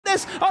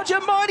goodness,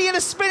 Arjun Maini in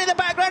a spin in the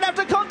background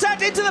after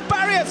contact into the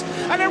barriers,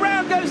 and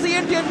around goes the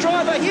Indian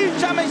driver. Huge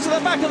damage to the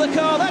back of the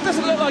car. That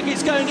doesn't look like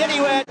it's going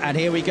anywhere. And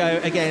here we go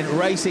again,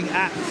 racing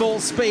at full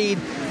speed.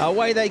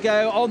 Away they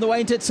go on the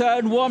way into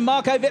turn one.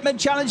 Marco Wittmann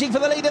challenging for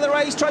the lead of the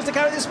race, tries to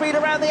carry the speed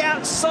around the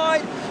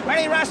outside.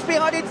 Rennie Rast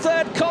behind in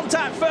third,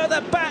 contact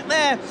further back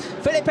there.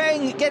 Philipp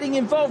Eng getting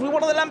involved with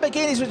one of the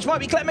Lamborghinis, which might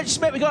be Clemens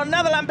Schmid. We've got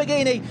another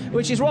Lamborghini,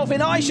 which is Rolf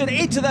Ineichen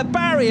into the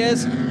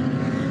barriers.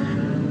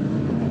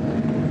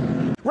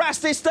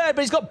 Rast is third,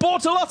 but he's got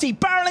Bortolotti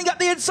barrelling up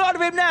the inside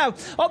of him now.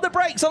 On the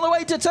brakes on the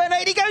way to turn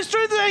 8. He goes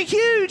through the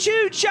huge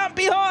shunt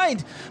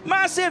behind.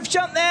 Massive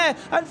shunt there,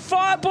 and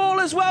fireball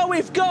as well.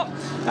 We've got 3,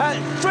 4,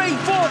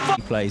 5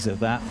 replays of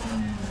that.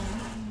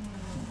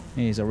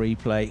 Here's a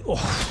replay.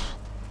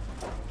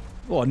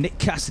 Oh, Nick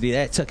Cassidy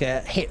there took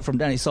a hit from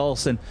Dennis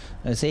Olsen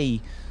as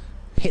he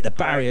hit the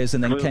barriers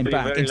and then came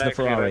back into the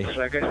Ferrari.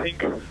 I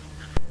think.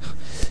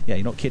 Yeah,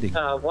 you're not kidding.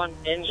 One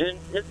engine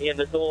hit me in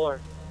the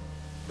door.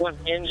 One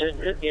engine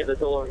hit me in the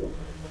door.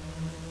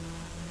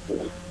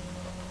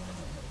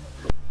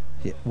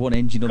 Yeah, one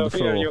engine on the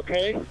floor. Are you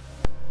okay?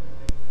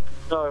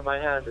 No, my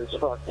hand is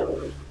fucked.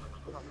 Oh,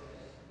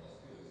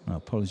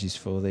 apologies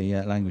for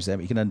the language there,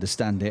 but you can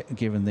understand it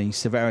given the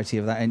severity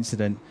of that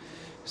incident.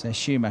 So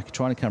Schumacher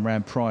trying to come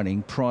around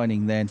Preining.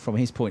 Preining then, from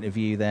his point of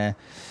view there,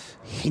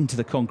 into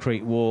the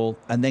concrete wall,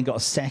 and then got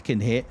a second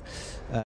hit.